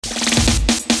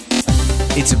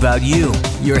It's about you,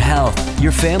 your health,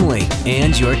 your family,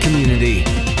 and your community.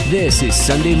 This is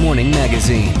Sunday Morning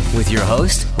Magazine with your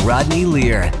host, Rodney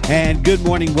Lear. And good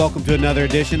morning. Welcome to another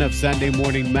edition of Sunday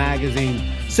Morning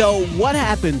Magazine. So what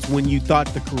happens when you thought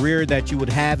the career that you would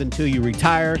have until you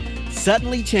retire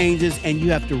suddenly changes and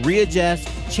you have to readjust,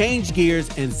 change gears,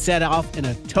 and set off in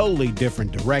a totally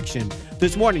different direction?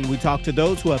 This morning, we talk to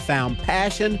those who have found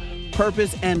passion,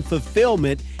 purpose, and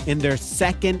fulfillment in their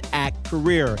second act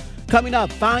career. Coming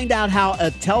up, find out how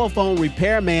a telephone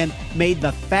repairman made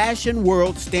the fashion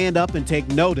world stand up and take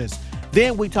notice.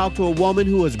 Then we talk to a woman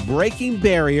who is breaking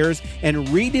barriers and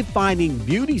redefining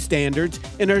beauty standards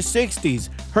in her 60s.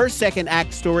 Her second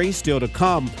act story is still to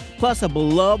come. Plus, a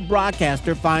beloved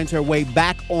broadcaster finds her way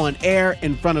back on air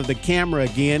in front of the camera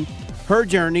again. Her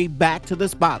journey back to the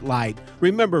spotlight.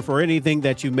 Remember, for anything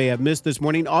that you may have missed this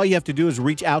morning, all you have to do is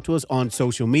reach out to us on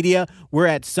social media. We're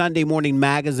at Sunday Morning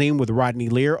Magazine with Rodney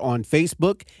Lear on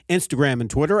Facebook, Instagram, and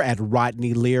Twitter at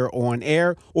Rodney Lear on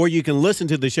air. Or you can listen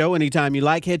to the show anytime you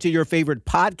like. Head to your favorite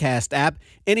podcast app,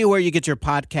 anywhere you get your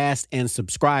podcast, and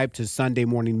subscribe to Sunday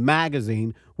Morning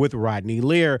Magazine with Rodney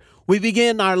Lear. We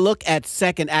begin our look at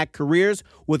second act careers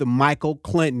with Michael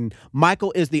Clinton.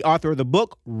 Michael is the author of the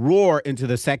book, Roar into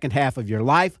the Second Half of Your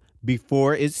Life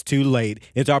Before It's Too Late.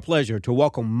 It's our pleasure to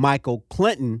welcome Michael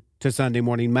Clinton to Sunday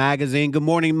Morning Magazine. Good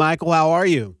morning, Michael. How are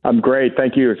you? I'm great.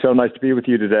 Thank you. It's so nice to be with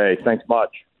you today. Thanks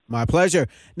much. My pleasure.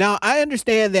 Now, I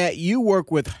understand that you work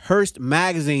with Hearst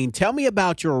Magazine. Tell me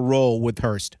about your role with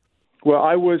Hearst. Well,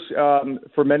 I was,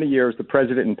 for many years, the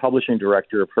president and publishing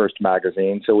director of Hearst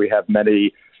Magazine. So we have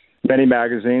many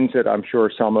magazines that I'm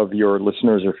sure some of your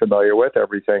listeners are familiar with,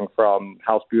 everything from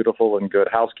House Beautiful and Good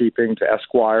Housekeeping to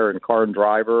Esquire and Car and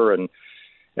Driver and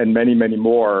many, many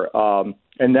more.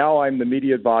 And now I'm the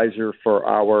media advisor for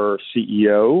our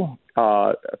CEO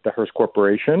at the Hearst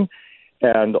Corporation,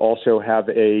 and also have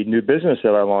a new business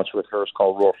that I launched with Hearst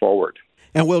called Roar Forward.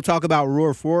 And we'll talk about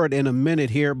Roar Forward in a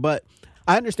minute here, but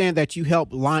I understand that you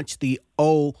helped launch the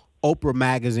Oprah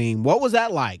magazine. What was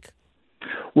that like?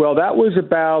 Well, that was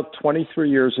about 23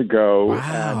 years ago.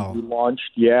 Wow. And we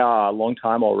launched, a long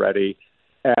time already.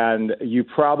 And you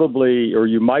probably, or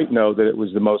you might know that it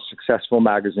was the most successful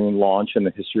magazine launch in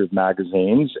the history of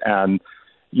magazines. And,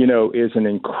 is an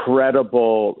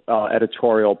incredible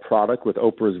editorial product with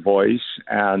Oprah's voice,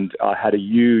 and has had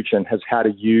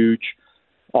a huge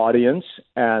audience,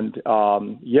 and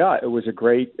it was a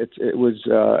great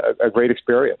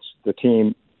experience. The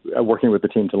team working with the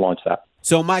team to launch that.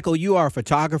 So, Michael, you are a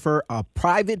photographer, a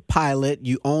private pilot.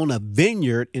 You own a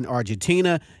vineyard in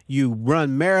Argentina. You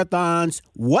run marathons.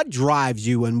 What drives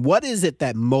you, and what is it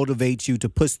that motivates you to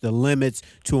push the limits,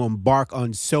 to embark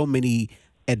on so many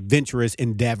adventurous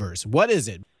endeavors? What is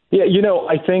it? Yeah,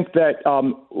 I think that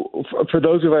for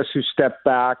those of us who step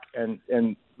back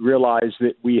and realize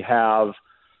that we have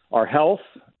our health,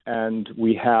 and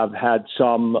we have had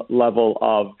some level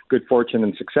of good fortune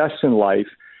and success in life,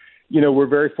 we're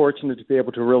very fortunate to be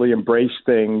able to really embrace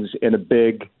things in a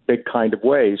big kind of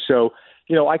way. So,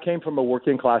 I came from a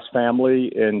working class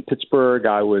family in Pittsburgh.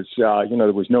 I was,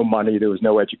 there was no money, there was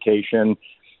no education,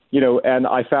 and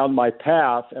I found my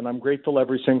path, and I'm grateful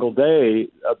every single day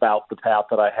about the path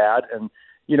that I had. And,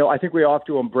 I think we all have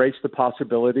to embrace the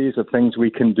possibilities of things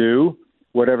we can do,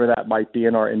 whatever that might be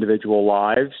in our individual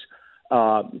lives,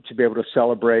 to be able to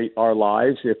celebrate our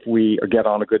lives if we get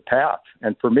on a good path.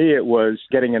 And for me, it was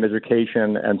getting an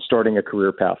education and starting a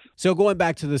career path. So going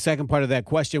back to the second part of that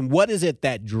question, what is it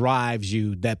that drives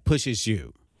you, that pushes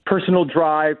you? Personal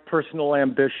drive, personal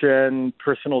ambition,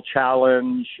 personal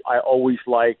challenge. I always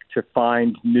like to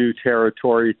find new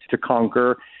territory to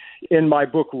conquer. In my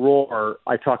book, Roar,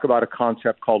 I talk about a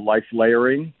concept called life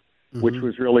layering, which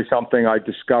was really something I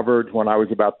discovered when I was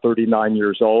about 39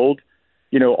 years old.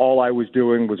 All I was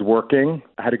doing was working.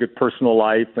 I had a good personal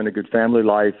life and a good family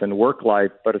life and work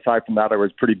life, but aside from that, I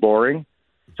was pretty boring.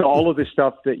 So all of the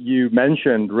stuff that you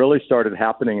mentioned really started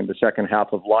happening in the second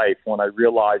half of life when I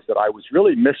realized that I was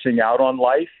really missing out on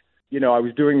life. I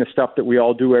was doing the stuff that we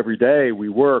all do every day. We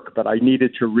work, but I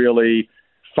needed to really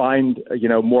find,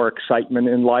 more excitement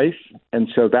in life. And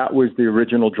so that was the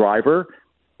original driver,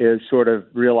 is sort of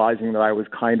realizing that I was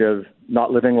kind of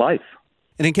not living life.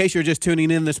 And in case you're just tuning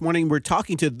in this morning, we're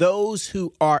talking to those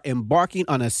who are embarking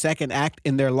on a second act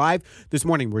in their life. This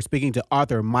morning, we're speaking to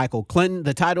author Michael Clinton.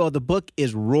 The title of the book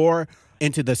is Roar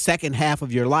into the Second Half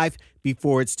of Your Life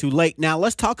Before It's Too Late. Now,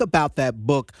 let's talk about that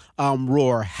book,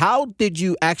 Roar. How did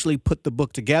you actually put the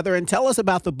book together? And tell us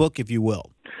about the book, if you will.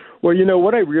 Well,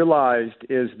 what I realized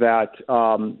is that,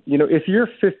 if you're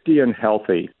 50 and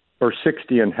healthy or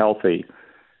 60 and healthy,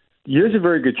 there's a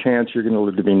very good chance you're going to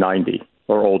live to be 90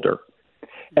 or older.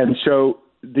 And so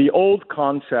the old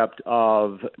concept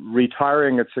of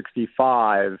retiring at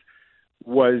 65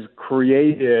 was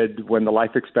created when the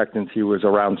life expectancy was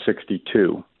around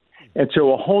 62. And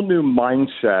so a whole new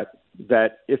mindset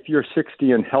that if you're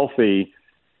 60 and healthy,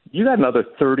 you got another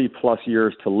 30 plus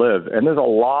years to live. And there's a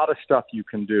lot of stuff you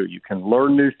can do. You can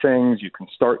learn new things. You can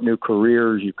start new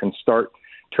careers. You can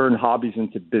turn hobbies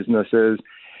into businesses.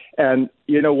 And,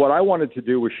 what I wanted to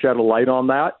do was shed a light on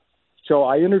that. So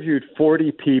I interviewed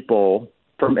 40 people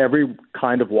from every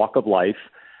kind of walk of life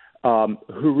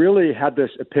who really had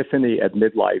this epiphany at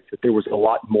midlife that there was a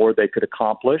lot more they could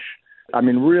accomplish. I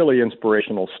mean, really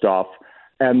inspirational stuff.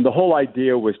 And the whole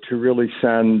idea was to really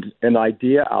send an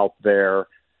idea out there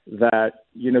that,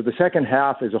 the second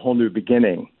half is a whole new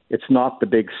beginning. It's not the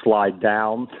big slide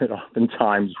down that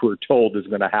oftentimes we're told is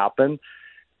going to happen.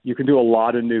 You can do a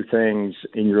lot of new things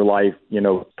in your life,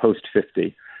 post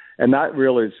 50. And that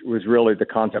really was really the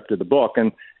concept of the book.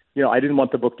 And, I didn't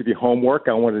want the book to be homework.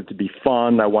 I wanted it to be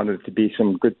fun. I wanted it to be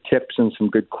some good tips and some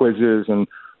good quizzes and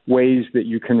ways that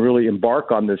you can really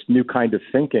embark on this new kind of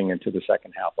thinking into the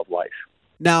second half of life.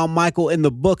 Now, Michael, in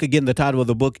the book, again, the title of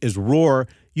the book is Roar.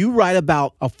 You write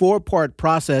about a 4-part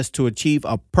process to achieve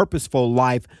a purposeful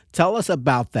life. Tell us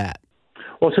about that.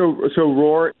 Well, so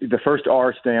Roar, the first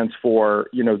R stands for,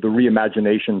 the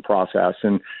reimagination process.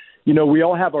 And, we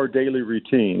all have our daily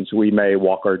routines. We may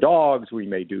walk our dogs. We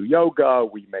may do yoga.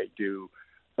 We may do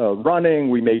running.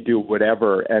 We may do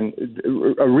whatever. And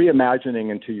a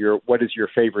reimagining into what does your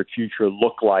favorite future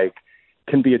look like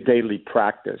can be a daily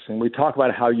practice. And we talk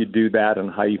about how you do that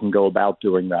and how you can go about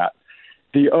doing that.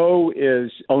 The O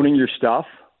is owning your stuff,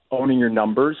 owning your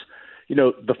numbers.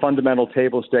 The fundamental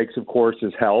table stakes, of course,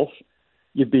 is health.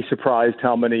 You'd be surprised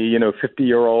how many,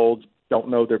 50-year-olds don't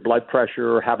know their blood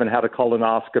pressure, haven't had a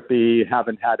colonoscopy,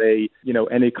 haven't had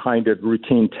any kind of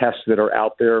routine tests that are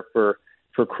out there for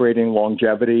creating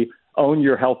longevity. Own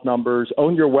your health numbers,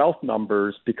 own your wealth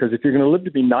numbers, because if you're going to live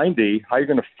to be 90, how are you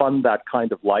going to fund that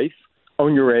kind of life?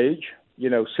 Own your age,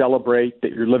 celebrate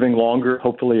that you're living longer,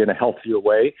 hopefully in a healthier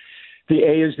way. The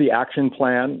A is the action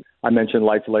plan. I mentioned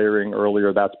life layering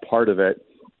earlier. That's part of it.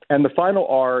 And the final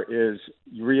R is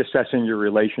reassessing your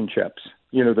relationships.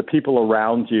 The people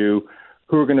around you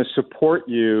who are going to support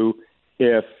you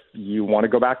if you want to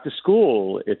go back to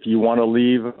school, if you want to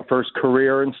leave a first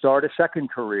career and start a second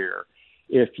career,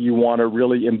 if you want to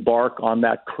really embark on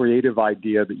that creative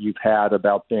idea that you've had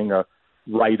about being a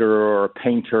writer or a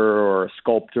painter or a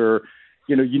sculptor.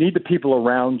 You need the people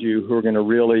around you who are going to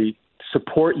really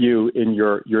support you in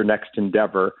your next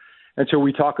endeavor. And so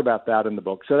we talk about that in the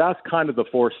book. So that's kind of the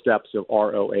 4 steps of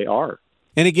ROAR.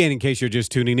 And again, in case you're just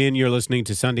tuning in, you're listening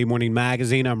to Sunday Morning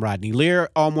Magazine. I'm Rodney Lear.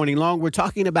 All morning long, we're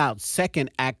talking about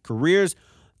second act careers,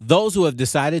 those who have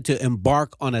decided to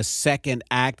embark on a second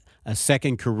act, a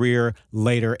second career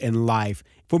later in life.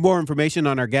 For more information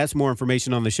on our guests, more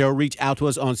information on the show, reach out to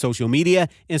us on social media,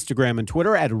 Instagram and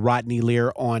Twitter at Rodney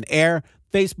Lear On Air,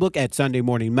 Facebook at Sunday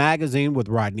Morning Magazine with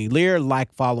Rodney Lear.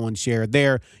 Like, follow, and share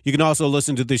there. You can also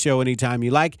listen to the show anytime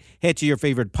you like. Head to your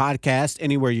favorite podcast,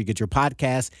 anywhere you get your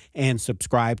podcasts, and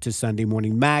subscribe to Sunday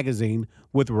Morning Magazine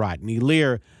with Rodney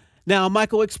Lear. Now,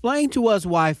 Michael, explain to us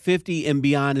why 50 and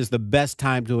beyond is the best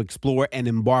time to explore and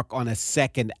embark on a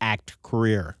second act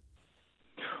career.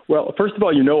 Well, first of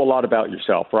all, you know a lot about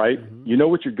yourself, right? Mm-hmm. You know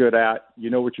what you're good at. You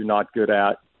know what you're not good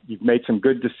at. You've made some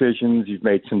good decisions. You've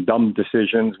made some dumb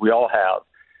decisions. We all have.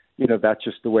 That's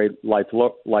just the way life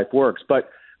works. But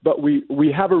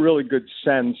we have a really good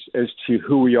sense as to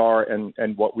who we are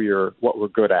and what we're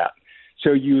good at.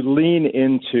 So you lean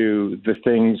into the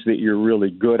things that you're really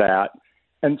good at.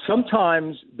 And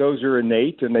sometimes those are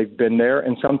innate and they've been there.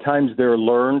 And sometimes they're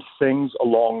learned things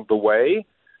along the way,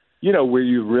 where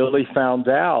you really found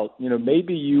out,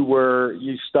 maybe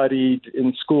you studied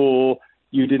in school.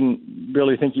 You didn't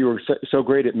really think you were so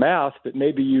great at math, but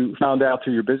maybe you found out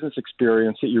through your business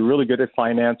experience that you're really good at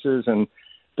finances and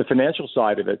the financial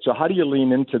side of it. So how do you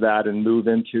lean into that and move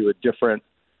into a different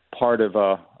part of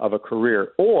a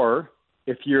career? Or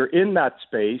if you're in that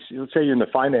space, let's say you're in the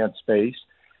finance space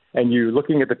and you're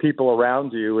looking at the people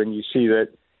around you and you see that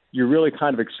you're really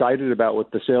kind of excited about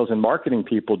what the sales and marketing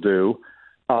people do,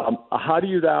 how do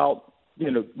you now,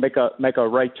 make a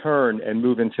right turn and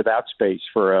move into that space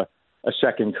for a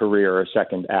second career, a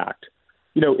second act?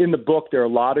 In the book, there are a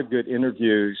lot of good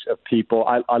interviews of people.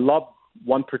 I love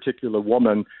one particular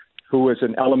woman who was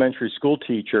an elementary school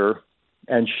teacher,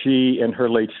 and she, in her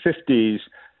late 50s,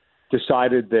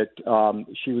 decided that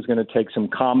she was going to take some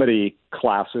comedy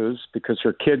classes because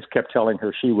her kids kept telling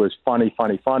her she was funny.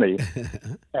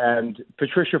 And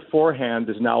Patricia Forehand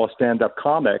is now a stand-up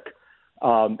comic.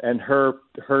 And her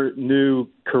new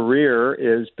career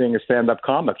is being a stand-up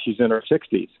comic. She's in her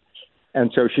 60s. And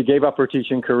so she gave up her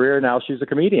teaching career. Now she's a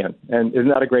comedian. And isn't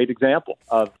that a great example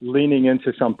of leaning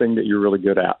into something that you're really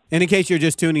good at? And in case you're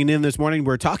just tuning in this morning,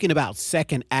 we're talking about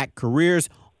second act careers.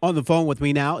 On the phone with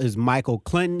me now is Michael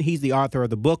Clinton. He's the author of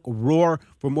the book, Roar.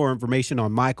 For more information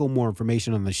on Michael, more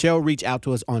information on the show, reach out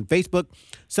to us on Facebook,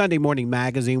 Sunday Morning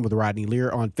Magazine with Rodney Lear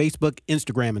on Facebook,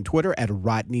 Instagram, and Twitter at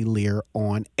Rodney Lear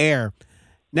on Air.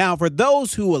 Now, for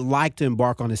those who would like to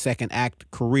embark on a second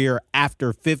act career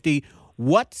after 50,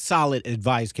 what solid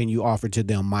advice can you offer to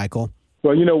them, Michael?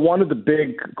 Well, one of the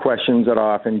big questions that I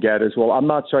often get is, well, I'm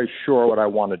not so sure what I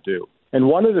want to do. And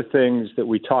one of the things that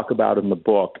we talk about in the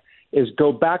book is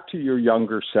go back to your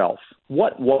younger self.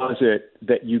 What was it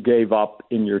that you gave up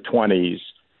in your 20s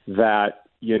that,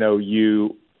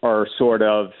 you are sort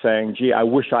of saying, gee, I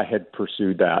wish I had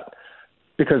pursued that?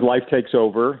 Because life takes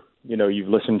over. You've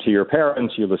listened to your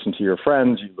parents, you listen to your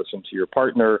friends, you listen to your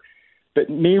partner. But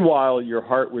meanwhile, your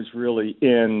heart was really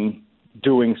in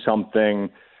doing something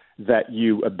that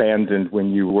you abandoned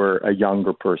when you were a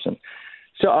younger person.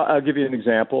 So I'll give you an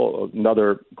example,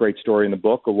 another great story in the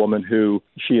book, a woman who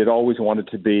she had always wanted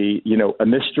to be, a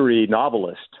mystery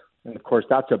novelist. And of course,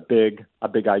 that's a big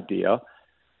idea.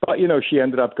 But, she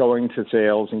ended up going to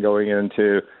sales and going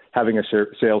into having a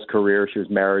sales career. She was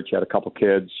married. She had a couple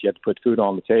kids. She had to put food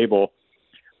on the table.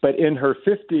 But in her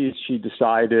 50s, she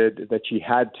decided that she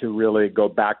had to really go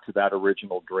back to that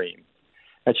original dream.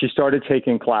 And she started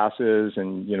taking classes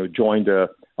and, joined a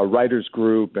writer's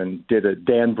group and did a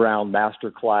Dan Brown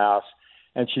master class.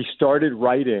 And she started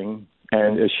writing.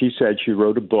 And as she said, she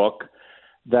wrote a book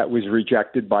that was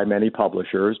rejected by many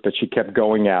publishers, but she kept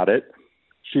going at it.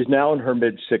 She's now in her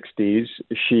mid-60s.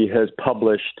 She has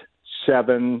published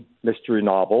 7 mystery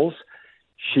novels.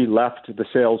 She left the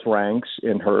sales ranks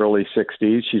in her early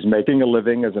 60s. She's making a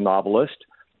living as a novelist.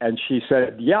 And she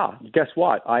said, yeah, guess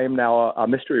what? I am now a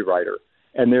mystery writer.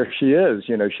 And there she is.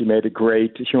 She made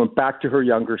she went back to her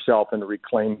younger self and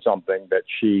reclaimed something that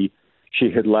she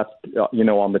had left,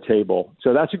 on the table.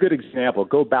 So that's a good example.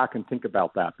 Go back and think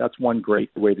about that. That's one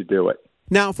great way to do it.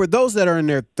 Now, for those that are in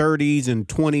their 30s and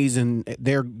 20s and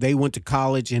they went to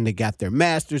college and they got their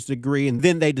master's degree and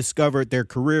then they discovered their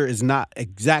career is not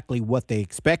exactly what they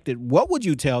expected, what would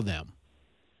you tell them?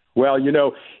 Well,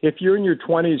 if you're in your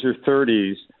 20s or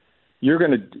 30s, you're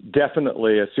going to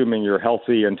definitely, assuming you're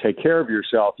healthy and take care of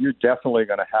yourself, you're definitely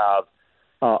going to have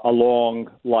a long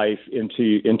life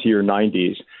into your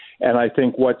 90s. And I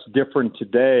think what's different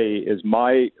today is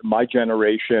my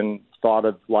generation thought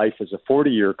of life as a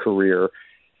 40-year career.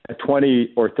 A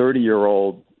 20 or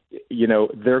 30-year-old,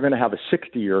 they're going to have a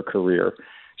 60-year career.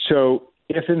 So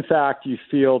if, in fact, you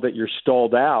feel that you're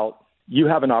stalled out, you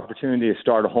have an opportunity to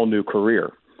start a whole new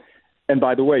career. And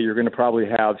by the way, you're going to probably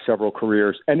have several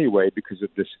careers anyway because of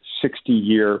this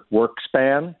 60-year work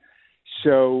span.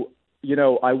 So,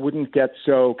 I wouldn't get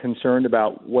so concerned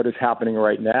about what is happening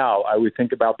right now. I would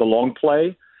think about the long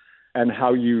play and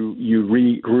how you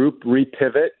regroup,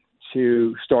 repivot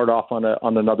to start off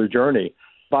on another journey.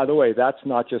 By the way, that's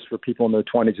not just for people in their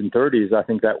 20s and 30s. I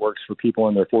think that works for people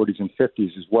in their 40s and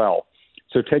 50s as well.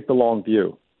 So take the long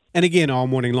view. And again, all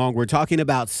morning long, we're talking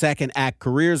about second act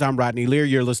careers. I'm Rodney Lear.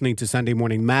 You're listening to Sunday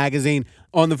Morning Magazine.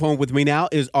 On the phone with me now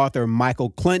is author Michael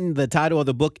Clinton. The title of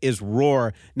the book is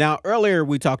Roar. Now, earlier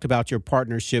we talked about your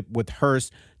partnership with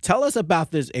Hearst. Tell us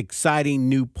about this exciting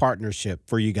new partnership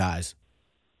for you guys.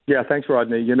 Yeah, thanks,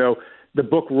 Rodney. The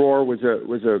book Roar was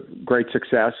a great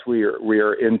success. We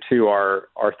are into our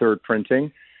third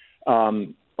printing.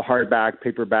 Hardback,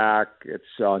 paperback. It's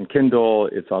on Kindle.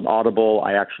 It's on Audible.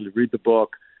 I actually read the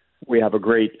book. We have a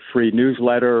great free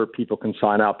newsletter. People can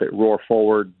sign up at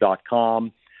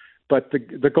roarforward.com. But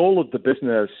the goal of the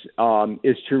business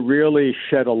is to really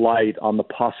shed a light on the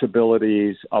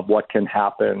possibilities of what can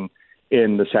happen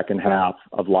in the second half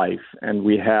of life. And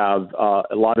we have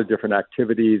a lot of different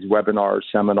activities, webinars,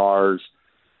 seminars,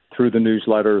 through the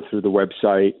newsletter, through the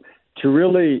website, to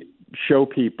really show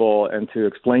people and to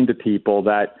explain to people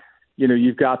that,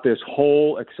 you've got this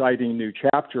whole exciting new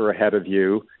chapter ahead of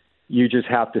you. You just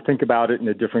have to think about it in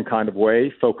a different kind of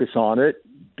way, focus on it,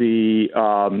 be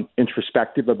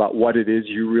introspective about what it is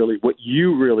you really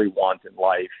want in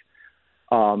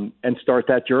life, and start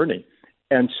that journey.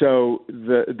 And so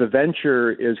the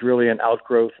venture is really an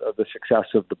outgrowth of the success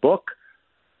of the book,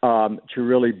 to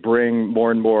really bring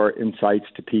more and more insights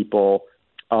to people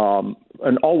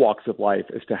in all walks of life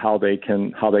as to how they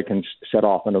can set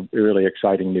off on a really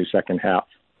exciting new second half.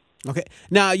 Okay.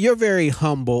 Now, you're very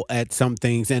humble at some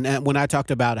things. And when I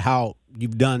talked about how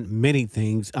you've done many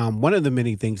things, one of the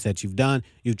many things that you've done,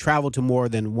 you've traveled to more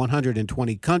than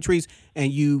 120 countries,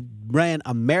 and you ran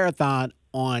a marathon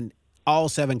on all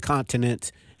 7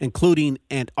 continents, including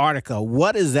Antarctica.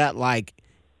 What is that like?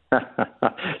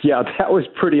 Yeah, that was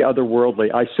pretty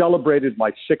otherworldly. I celebrated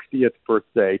my 60th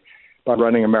birthday by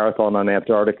running a marathon on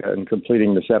Antarctica and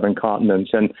completing the 7 continents.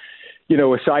 And,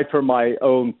 aside from my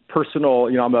own personal,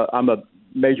 I'm a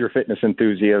major fitness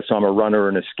enthusiast. So I'm a runner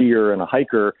and a skier and a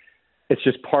hiker. It's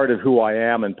just part of who I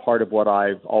am and part of what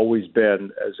I've always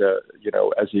been as a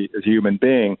human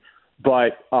being.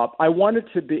 But I wanted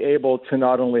to be able to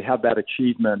not only have that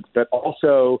achievement, but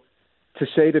also to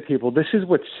say to people, this is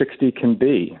what 60 can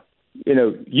be.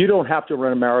 You don't have to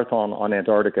run a marathon on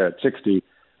Antarctica at 60,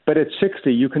 but at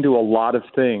 60, you can do a lot of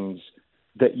things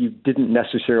that you didn't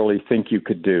necessarily think you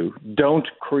could do. Don't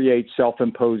create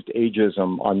self-imposed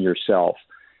ageism on yourself.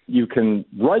 You can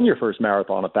run your first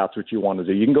marathon if that's what you want to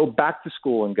do. You can go back to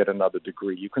school and get another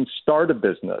degree. You can start a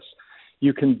business.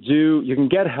 You can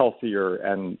get healthier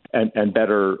and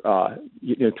better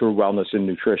through wellness and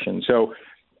nutrition. So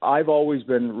I've always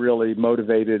been really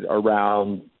motivated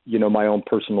around, my own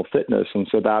personal fitness. And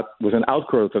so that was an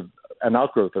outgrowth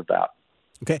of that.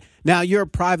 Okay. Now, you're a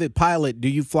private pilot. Do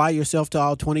you fly yourself to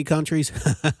all 20 countries?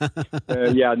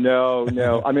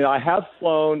 No. I mean, I have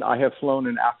flown. I have flown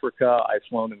in Africa. I've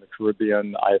flown in the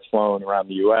Caribbean. I have flown around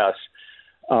the U.S.,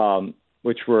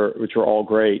 which were all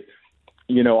great.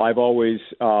 I've always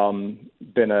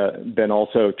been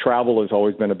also travel has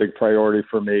always been a big priority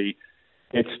for me.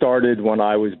 It started when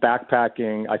I was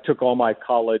backpacking. I took all my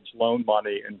college loan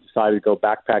money and decided to go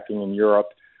backpacking in Europe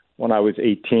when I was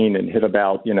 18 and hit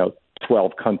about,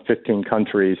 15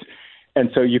 countries.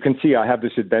 And so you can see I have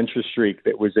this adventure streak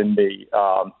that was in me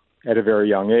at a very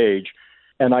young age.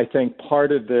 And I think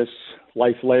part of this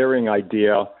life layering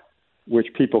idea, which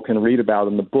people can read about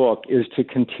in the book, is to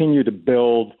continue to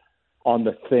build on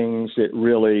the things that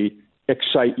really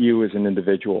excite you as an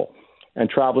individual. And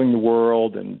traveling the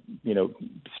world and,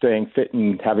 staying fit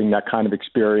and having that kind of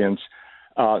experience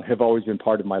have always been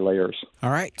part of my layers.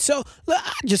 All right. So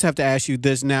I just have to ask you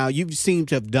this now. You seem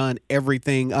to have done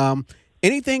everything.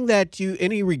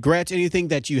 Any regrets, anything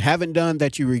that you haven't done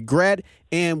that you regret?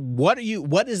 And what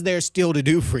is there still to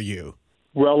do for you?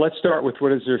 Well, let's start with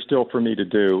what is there still for me to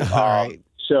do. All right.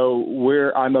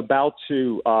 So I'm about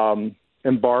to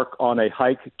embark on a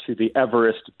hike to the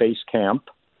Everest base camp.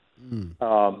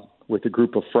 With a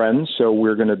group of friends. So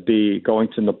we're going to be going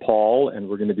to Nepal, and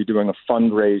we're going to be doing a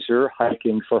fundraiser,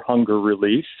 hiking for hunger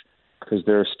relief, because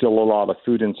there's still a lot of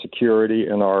food insecurity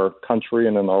in our country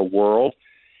and in our world.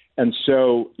 And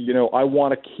so, I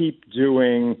want to keep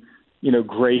doing,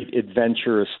 great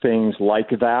adventurous things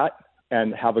like that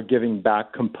and have a giving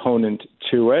back component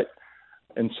to it.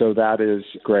 And so that is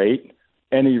great.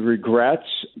 Any regrets?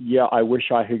 Yeah, I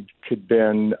wish I could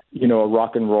been, a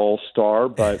rock and roll star,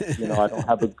 but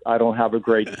I don't have a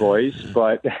great voice.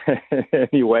 But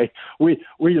anyway, we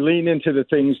lean into the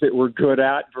things that we're good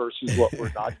at versus what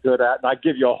we're not good at. And I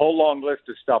give you a whole long list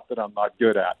of stuff that I'm not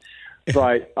good at.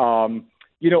 But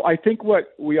I think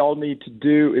what we all need to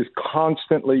do is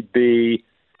constantly be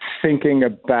thinking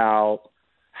about,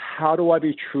 how do I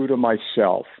be true to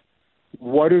myself?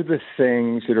 What are the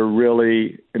things that are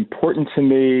really important to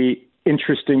me,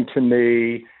 interesting to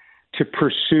me, to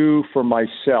pursue for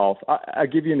myself? I'll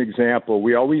give you an example.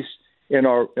 We always, in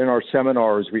our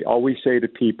seminars, we always say to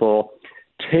people,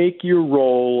 take your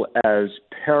role as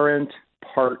parent,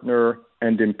 partner,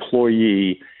 and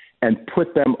employee and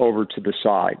put them over to the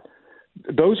side.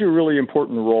 Those are really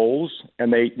important roles,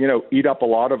 and they, eat up a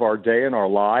lot of our day and our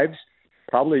lives,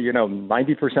 probably,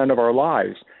 90% of our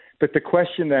lives. But the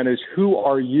question then is, who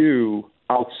are you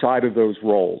outside of those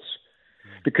roles?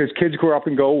 Because kids grow up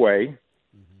and go away,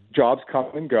 jobs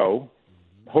come and go.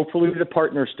 Hopefully the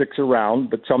partner sticks around,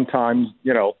 but sometimes,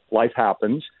 life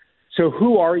happens. So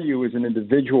who are you as an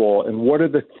individual, and what are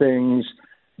the things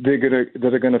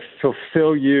that are going to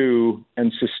fulfill you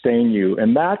and sustain you?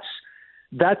 And that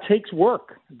takes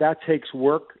work. That takes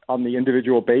work on the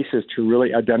individual basis to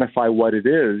really identify what it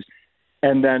is,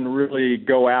 and then really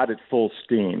go at it full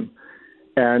steam.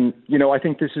 And, I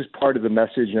think this is part of the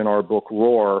message in our book,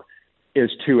 Roar,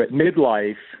 is to, at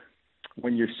midlife,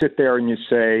 when you sit there and you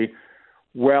say,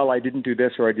 well, I didn't do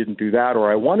this or I didn't do that,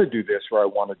 or I want to do this or I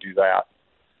want to do that,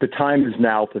 the time is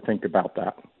now to think about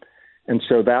that. And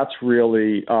so that's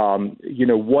really,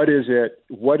 what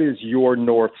is your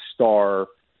North Star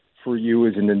for you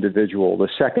as an individual? The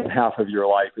second half of your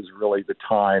life is really the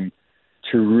time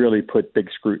to really put big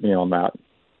scrutiny on that.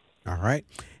 All right.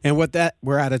 And with that,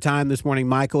 we're out of time this morning,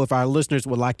 Michael. If our listeners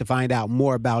would like to find out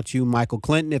more about you, Michael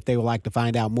Clinton, if they would like to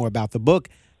find out more about the book,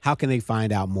 how can they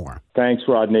find out more? Thanks,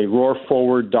 Rodney.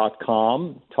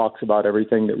 RoarForward.com talks about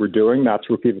everything that we're doing. That's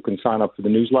where people can sign up for the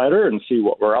newsletter and see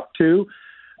what we're up to.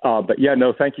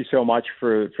 Thank you so much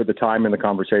for the time and the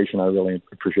conversation. I really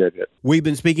appreciate it. We've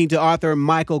been speaking to author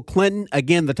Michael Clinton.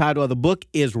 Again, the title of the book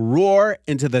is Roar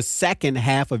into the Second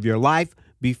Half of Your Life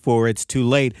Before It's Too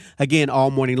Late. Again,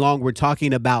 all morning long, we're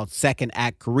talking about second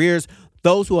act careers,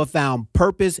 those who have found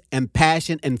purpose and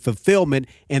passion and fulfillment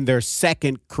in their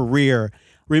second career.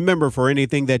 Remember, for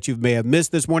anything that you may have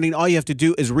missed this morning, all you have to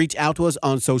do is reach out to us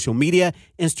on social media,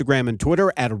 Instagram and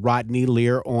Twitter at Rodney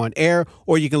Lear on air,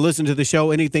 or you can listen to the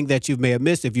show, anything that you may have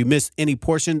missed. If you missed any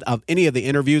portion of any of the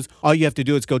interviews, all you have to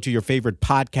do is go to your favorite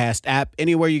podcast app,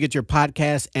 anywhere you get your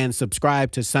podcast, and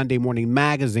subscribe to Sunday Morning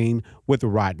Magazine with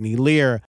Rodney Lear.